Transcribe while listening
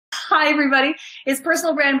Hi, everybody. It's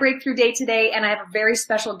Personal Brand Breakthrough Day today, and I have a very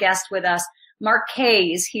special guest with us.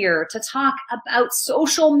 Kaye is here to talk about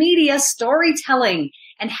social media storytelling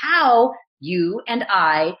and how you and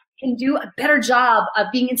I can do a better job of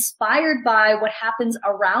being inspired by what happens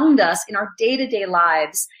around us in our day-to-day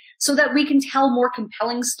lives so that we can tell more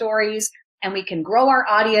compelling stories and we can grow our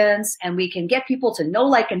audience and we can get people to know,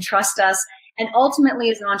 like, and trust us. And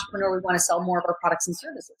ultimately, as an entrepreneur, we want to sell more of our products and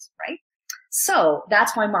services, right? So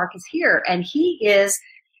that's why Mark is here. And he is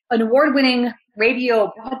an award-winning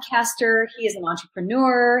radio broadcaster. He is an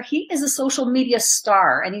entrepreneur. He is a social media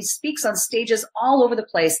star, and he speaks on stages all over the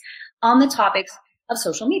place on the topics of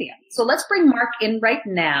social media. So let's bring Mark in right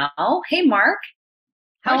now. Hey, Mark.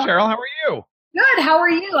 Hi, Sheryl. How are you? Good. How are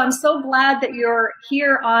you? I'm so glad that you're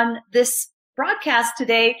here on this broadcast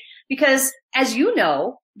today because, as you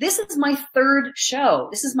know, this is my third show.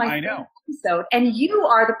 This is my third episode, and you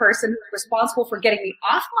are the person who's responsible for getting me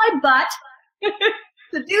off my butt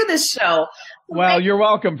to do this show. Well, you're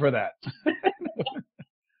welcome for that.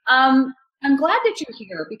 I'm glad that you're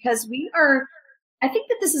here because I think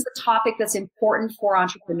that this is a topic that's important for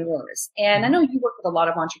entrepreneurs. And I know you work with a lot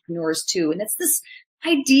of entrepreneurs too, and it's this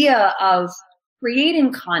idea of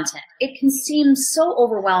creating content. It can seem so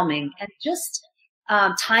overwhelming and just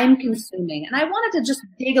time consuming. And I wanted to just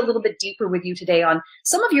dig a little bit deeper with you today on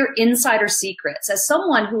some of your insider secrets as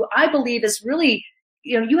someone who I believe is really,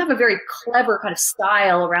 you have a very clever kind of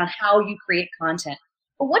style around how you create content.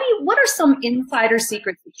 But what are some insider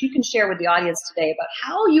secrets that you can share with the audience today about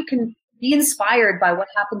how you can be inspired by what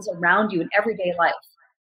happens around you in everyday life?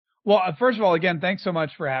 Well, first of all, again, thanks so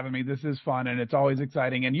much for having me. This is fun and it's always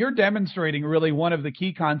exciting. And you're demonstrating really one of the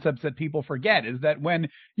key concepts that people forget is that when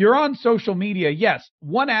you're on social media, yes,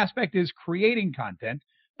 one aspect is creating content,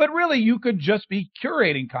 but really you could just be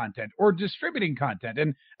curating content or distributing content.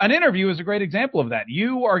 And an interview is a great example of that.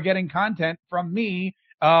 You are getting content from me.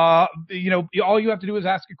 All you have to do is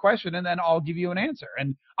ask a question and then I'll give you an answer.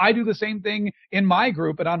 And I do the same thing in my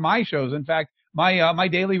group and on my shows. In fact, my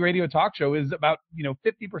daily radio talk show is about,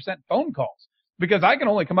 50% phone calls because I can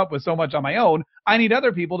only come up with so much on my own. I need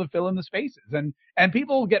other people to fill in the spaces. And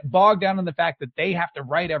people get bogged down in the fact that they have to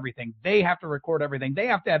write everything. They have to record everything. They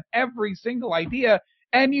have to have every single idea.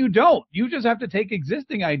 And you don't. You just have to take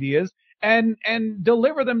existing ideas and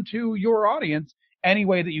deliver them to your audience any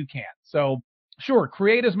way that you can. So sure,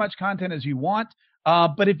 create as much content as you want.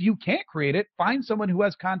 But if you can't create it, find someone who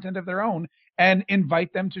has content of their own and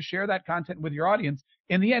invite them to share that content with your audience.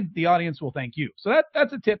 In the end, the audience will thank you. So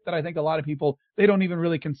that's a tip that I think a lot of people, they don't even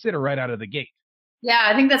really consider right out of the gate. Yeah,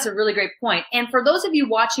 I think that's a really great point. And for those of you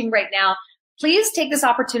watching right now, please take this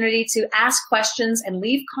opportunity to ask questions and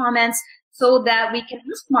leave comments so that we can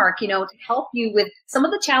ask Mark, to help you with some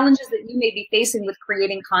of the challenges that you may be facing with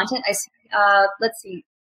creating content. I see, let's see.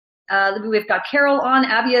 We've got Carol on,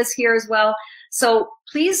 Abia is here as well. So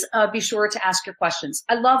please be sure to ask your questions.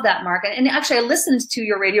 I love that, Mark. And actually, I listened to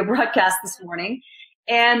your radio broadcast this morning,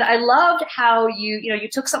 and I loved how you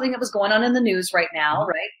took something that was going on in the news right now,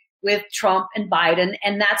 right, with Trump and Biden,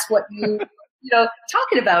 and that's what you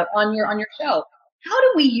talking about on your show. How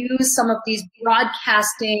do we use some of these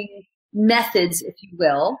broadcasting methods, if you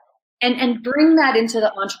will, and bring that into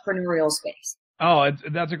the entrepreneurial space? Oh,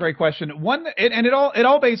 that's a great question. It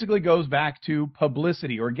all basically goes back to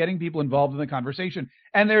publicity or getting people involved in the conversation.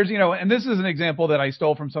 And there's, and this is an example that I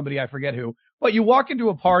stole from somebody, I forget who, but you walk into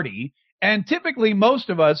a party and typically most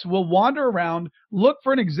of us will wander around, look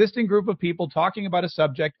for an existing group of people talking about a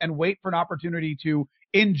subject and wait for an opportunity to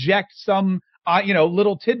inject some,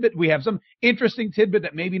 little tidbit. We have some interesting tidbit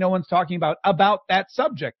that maybe no one's talking about that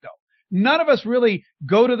subject though. None of us really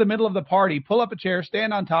go to the middle of the party, pull up a chair,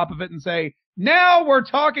 stand on top of it and say, now we're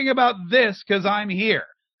talking about this because I'm here.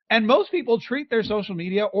 And most people treat their social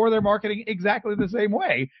media or their marketing exactly the same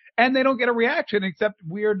way. And they don't get a reaction except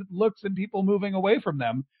weird looks and people moving away from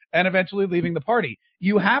them and eventually leaving the party.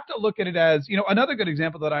 You have to look at it as, another good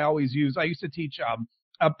example that I always use. I used to teach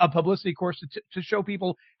a publicity course to show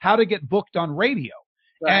people how to get booked on radio.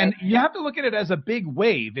 Right. And you have to look at it as a big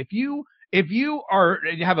wave. If you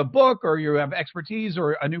have a book or you have expertise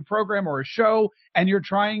or a new program or a show and you're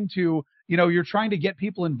trying to get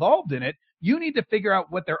people involved in it, you need to figure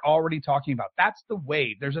out what they're already talking about. That's the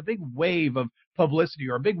wave. There's a big wave of publicity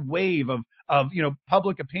or a big wave of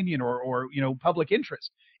public opinion or public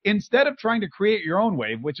interest. Instead of trying to create your own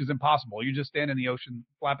wave, which is impossible, you just stand in the ocean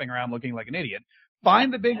flapping around looking like an idiot.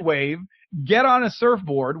 Find the big wave, get on a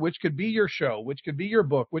surfboard, which could be your show, which could be your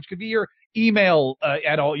book, which could be your email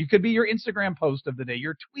at all. You could be your Instagram post of the day,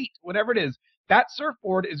 your tweet, whatever it is. That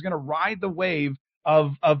surfboard is going to ride the wave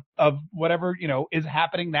of whatever, is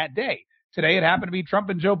happening that day. Today it happened to be Trump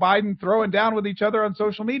and Joe Biden throwing down with each other on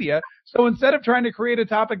social media. So instead of trying to create a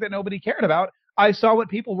topic that nobody cared about, I saw what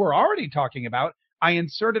people were already talking about. I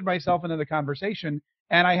inserted myself into the conversation,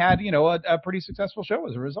 and I had, a pretty successful show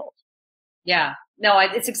as a result. Yeah, no,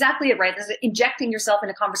 it's exactly it, right? There's injecting yourself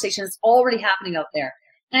into conversation that's already happening out there.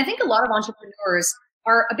 And I think a lot of entrepreneurs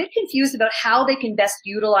are a bit confused about how they can best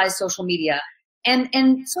utilize social media.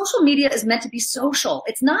 And social media is meant to be social.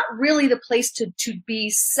 It's not really the place to be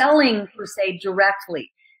selling, per se,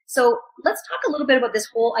 directly. So let's talk a little bit about this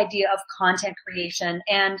whole idea of content creation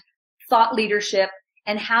and thought leadership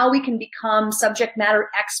and how we can become subject matter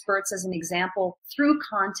experts, as an example, through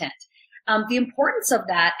content. The importance of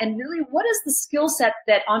that, and really what is the skill set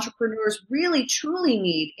that entrepreneurs really truly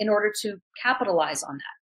need in order to capitalize on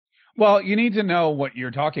that? Well, you need to know what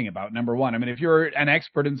you're talking about, number one. I mean, if you're an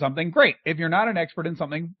expert in something, great. If you're not an expert in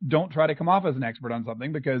something, don't try to come off as an expert on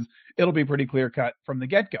something, because it'll be pretty clear cut from the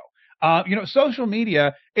get-go. Social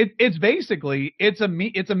media, it's basically, it's a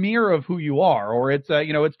mirror of who you are, or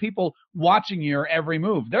it's people watching your every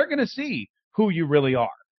move. They're going to see who you really are.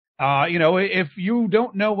 If you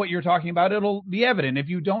don't know what you're talking about, it'll be evident. If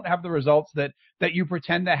you don't have the results that you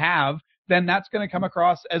pretend to have, then that's going to come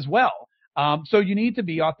across as well. So you need to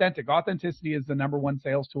be authentic. Authenticity is the number one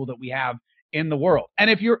sales tool that we have in the world. And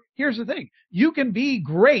here's the thing, you can be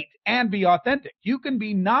great and be authentic. You can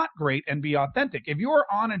be not great and be authentic. If you're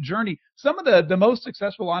on a journey, some of the most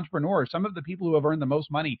successful entrepreneurs, some of the people who have earned the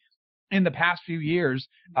most money in the past few years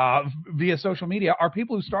via social media are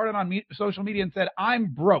people who started on social media and said, I'm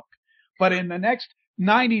broke, but in the next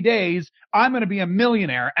 90 days, I'm going to be a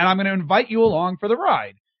millionaire and I'm going to invite you along for the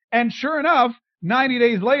ride. And sure enough, 90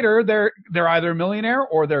 days later, they're either a millionaire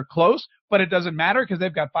or they're close, but it doesn't matter because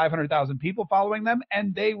they've got 500,000 people following them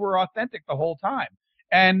and they were authentic the whole time.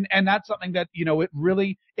 And that's something that, it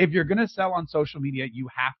really, if you're going to sell on social media, you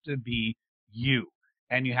have to be you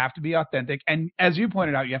and you have to be authentic. And as you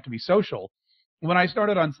pointed out, you have to be social. When I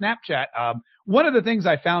started on Snapchat, one of the things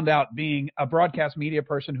I found out being a broadcast media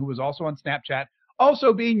person who was also on Snapchat,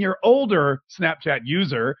 also being your older Snapchat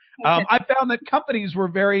user, I found that companies were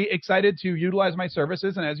very excited to utilize my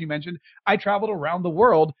services. And as you mentioned, I traveled around the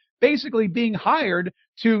world, basically being hired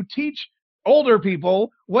to teach older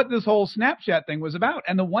people what this whole Snapchat thing was about.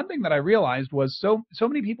 And the one thing that I realized was so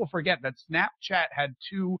many people forget that Snapchat had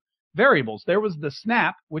two variables. There was the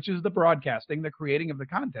snap, which is the broadcasting, the creating of the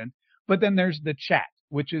content, but then there's the chat,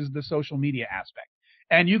 which is the social media aspect.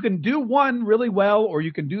 And you can do one really well, or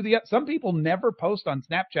you can do the other. Some people never post on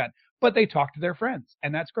Snapchat, but they talk to their friends,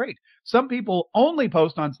 and that's great. Some people only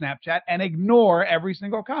post on Snapchat and ignore every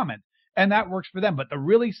single comment, and that works for them. But the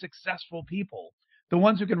really successful people, the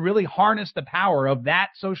ones who can really harness the power of that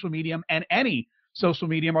social medium and any social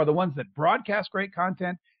medium, are the ones that broadcast great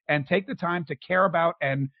content and take the time to care about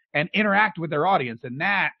and interact with their audience, and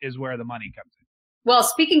that is where the money comes in. Well,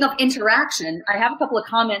 speaking of interaction, I have a couple of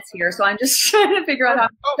comments here, so I'm just trying to figure out how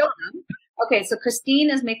to show them. Okay, so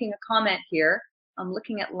Christine is making a comment here. I'm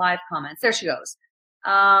looking at live comments. There she goes.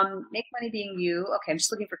 Make money being you. Okay, I'm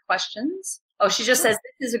just looking for questions. Oh, she just says,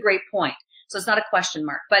 this is a great point. So it's not a question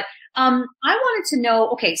mark. But I wanted to know,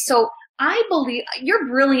 okay, so I believe you're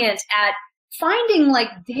brilliant at finding like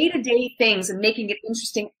day-to-day things and making it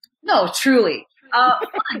interesting. No, truly. Fun.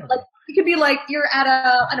 Like, it could be like you're at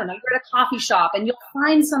you're at a coffee shop and you'll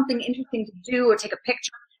find something interesting to do or take a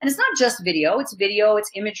picture. And it's not just video, it's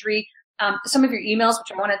imagery. Some of your emails,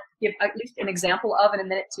 which I want to give at least an example of in a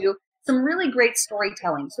minute too, some really great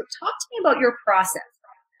storytelling. So talk to me about your process.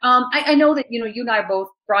 I know that, you and I are both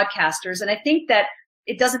broadcasters, and I think that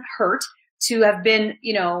it doesn't hurt to have been,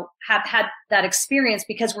 have had that experience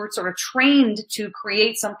because we're sort of trained to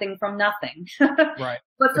create something from nothing. Right.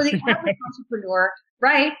 But for the average entrepreneur,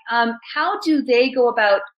 right, how do they go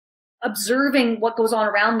about observing what goes on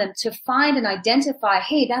around them to find and identify,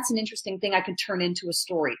 hey, that's an interesting thing I could turn into a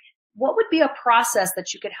story? What would be a process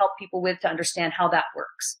that you could help people with to understand how that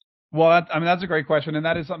works? Well, that's a great question. And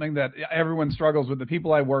that is something that everyone struggles with. The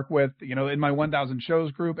people I work with, in my 1,000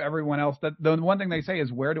 shows group, everyone else, that the one thing they say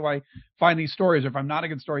is, where do I find these stories? Or if I'm not a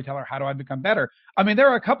good storyteller, how do I become better? I mean, there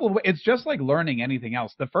are a couple of ways. It's just like learning anything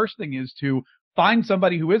else. The first thing is to find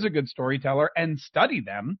somebody who is a good storyteller and study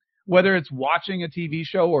them, whether it's watching a TV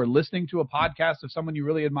show or listening to a podcast of someone you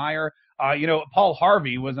really admire. Paul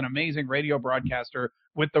Harvey was an amazing radio broadcaster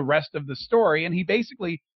with the rest of the story. And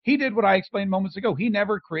he did what I explained moments ago. He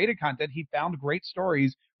never created content. He found great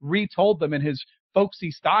stories, retold them in his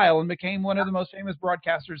folksy style, and became one of the most famous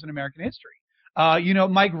broadcasters in American history.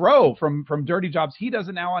 Mike Rowe from Dirty Jobs, he does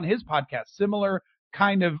it now on his podcast. Similar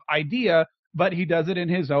kind of idea, but he does it in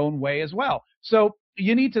his own way as well. So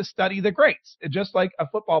you need to study the greats, just like a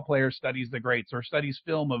football player studies the greats or studies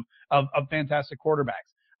film of fantastic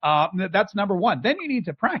quarterbacks. That's number one. Then you need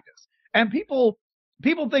to practice. And people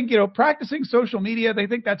think, practicing social media, they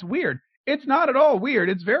think that's weird. It's not at all weird.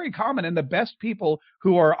 It's very common, and the best people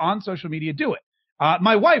who are on social media do it.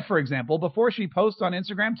 My wife, for example, before she posts on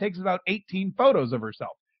Instagram, takes about 18 photos of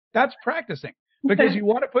herself. That's practicing, because you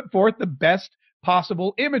want to put forth the best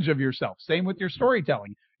possible image of yourself. Same with your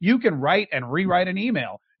storytelling. You can write and rewrite an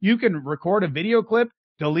email. You can record a video clip,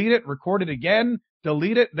 delete it, record it again,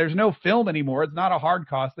 delete it. There's no film anymore. It's not a hard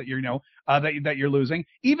cost that that you're losing.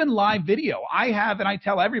 Even live video. I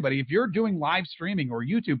tell everybody, if you're doing live streaming or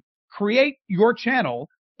YouTube, create your channel,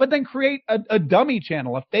 but then create a dummy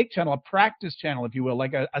channel, a fake channel, a practice channel, if you will,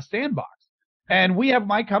 like a sandbox. And we have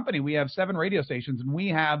my company. We have 7 radio stations, and we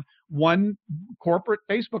have one corporate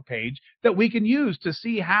Facebook page that we can use to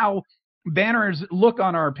see how banners look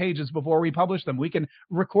on our pages before we publish them. We can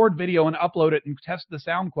record video and upload it and test the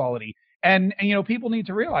sound quality. And people need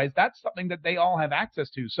to realize that's something that they all have access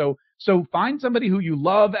to. So find somebody who you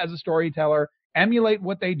love as a storyteller, emulate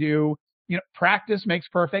what they do. Practice makes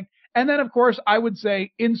perfect. And then, of course, I would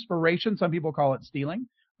say inspiration. Some people call it stealing.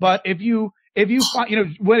 But if you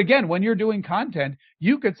find, when you're doing content,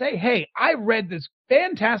 you could say, hey, I read this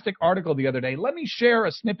fantastic article the other day. Let me share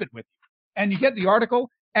a snippet with you. And you get the article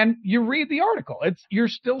and you read the article. You're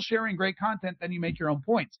still sharing great content. Then you make your own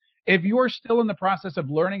points. If you're still in the process of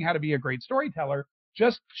learning how to be a great storyteller,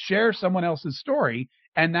 just share someone else's story,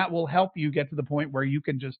 and that will help you get to the point where you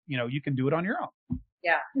can just, you can do it on your own.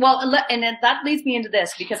 Yeah. Well, and then that leads me into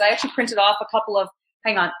this, because I actually printed off a couple of,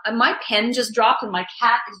 hang on, my pen just dropped and my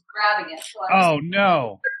cat is grabbing it. So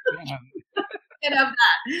no. Can't have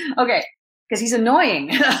that. Okay. Because he's annoying.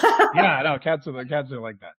 Yeah, no, cats are like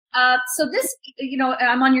that. So this,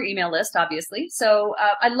 I'm on your email list, obviously. So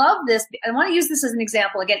I love this. I want to use this as an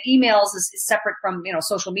example. Again, emails is separate from,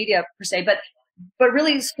 social media per se, but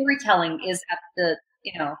really storytelling is at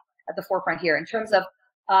the forefront here in terms of,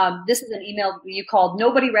 this is an email you called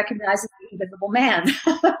 "Nobody Recognizes the Invisible Man."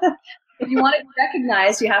 If you want to be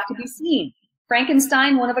recognized, you have to be seen.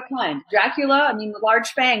 Frankenstein, one of a kind. Dracula, the large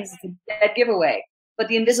fangs, it's a dead giveaway. But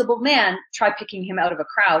the Invisible Man, try picking him out of a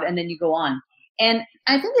crowd, and then you go on. And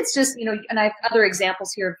I think it's just, and I have other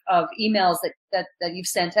examples here of emails that you've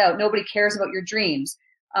sent out. Nobody cares about your dreams.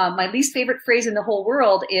 My least favorite phrase in the whole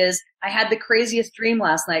world is, I had the craziest dream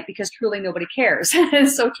last night, because truly nobody cares.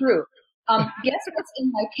 It's so true. Guess what's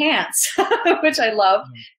in my pants, which I love,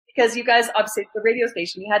 because you guys, obviously, the radio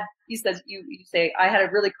station, you say, I had a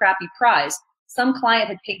really crappy prize. Some client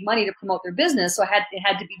had paid money to promote their business, so it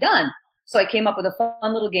had to be done. So I came up with a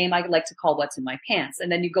fun little game I like to call "What's in My Pants," and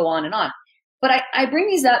then you go on and on. But I bring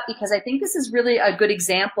these up because I think this is really a good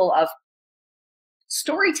example of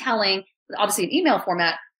storytelling, obviously in email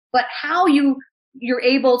format, but how you're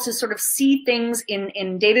able to sort of see things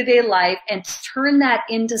in day-to-day life and turn that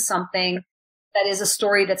into something that is a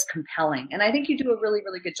story that's compelling. And I think you do a really,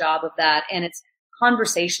 really good job of that, and it's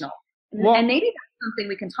conversational. And maybe that's something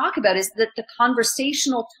we can talk about, is that the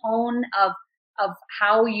conversational tone of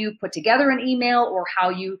how you put together an email, or how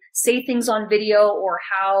you say things on video, or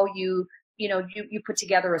how you put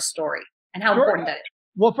together a story, and how important that is.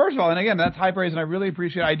 Well, first of all, and again, that's high praise, and I really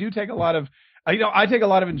appreciate it. I do take a lot of, I take a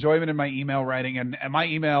lot of enjoyment in my email writing, and my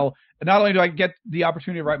email, not only do I get the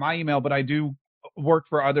opportunity to write my email, but I do work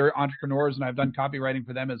for other entrepreneurs, and I've done copywriting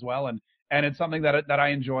for them as well. And it's something that I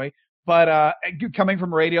enjoy. But coming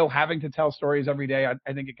from radio, having to tell stories every day,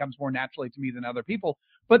 I think it comes more naturally to me than other people.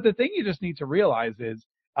 But the thing you just need to realize is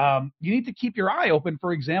you need to keep your eye open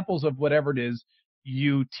for examples of whatever it is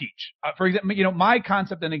you teach. For example, my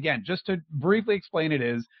concept, and again, just to briefly explain it,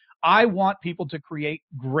 is I want people to create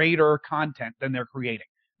greater content than they're creating.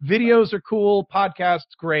 Videos are cool,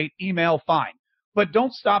 podcasts great, email fine. But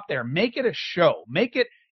don't stop there. Make it a show. Make it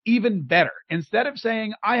even better. Instead of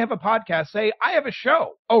saying, I have a podcast, say, I have a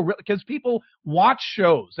show. Oh, really? Because people watch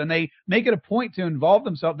shows and they make it a point to involve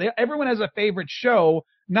themselves. Everyone has a favorite show.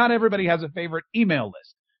 Not everybody has a favorite email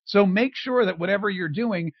list. So make sure that whatever you're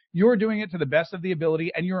doing it to the best of the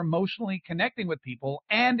ability, and you're emotionally connecting with people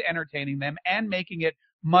and entertaining them and making it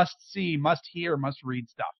must see, must hear, must read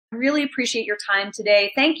stuff. I really appreciate your time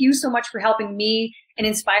today. Thank you so much for helping me and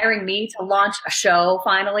inspiring me to launch a show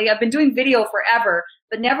finally. I've been doing video forever,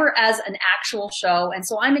 but never as an actual show. And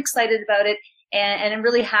so I'm excited about it. And I'm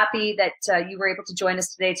really happy that you were able to join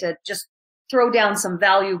us today to just throw down some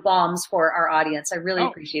value bombs for our audience. I really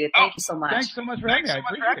appreciate it. Thank you so much. Thanks so much for having me. I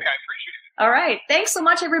appreciate it. All right. Thanks so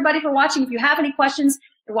much, everybody, for watching. If you have any questions,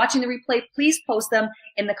 you're watching the replay, please post them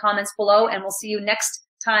in the comments below, and we'll see you next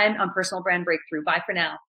time on Personal Brand Breakthrough. Bye for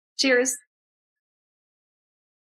now. Cheers.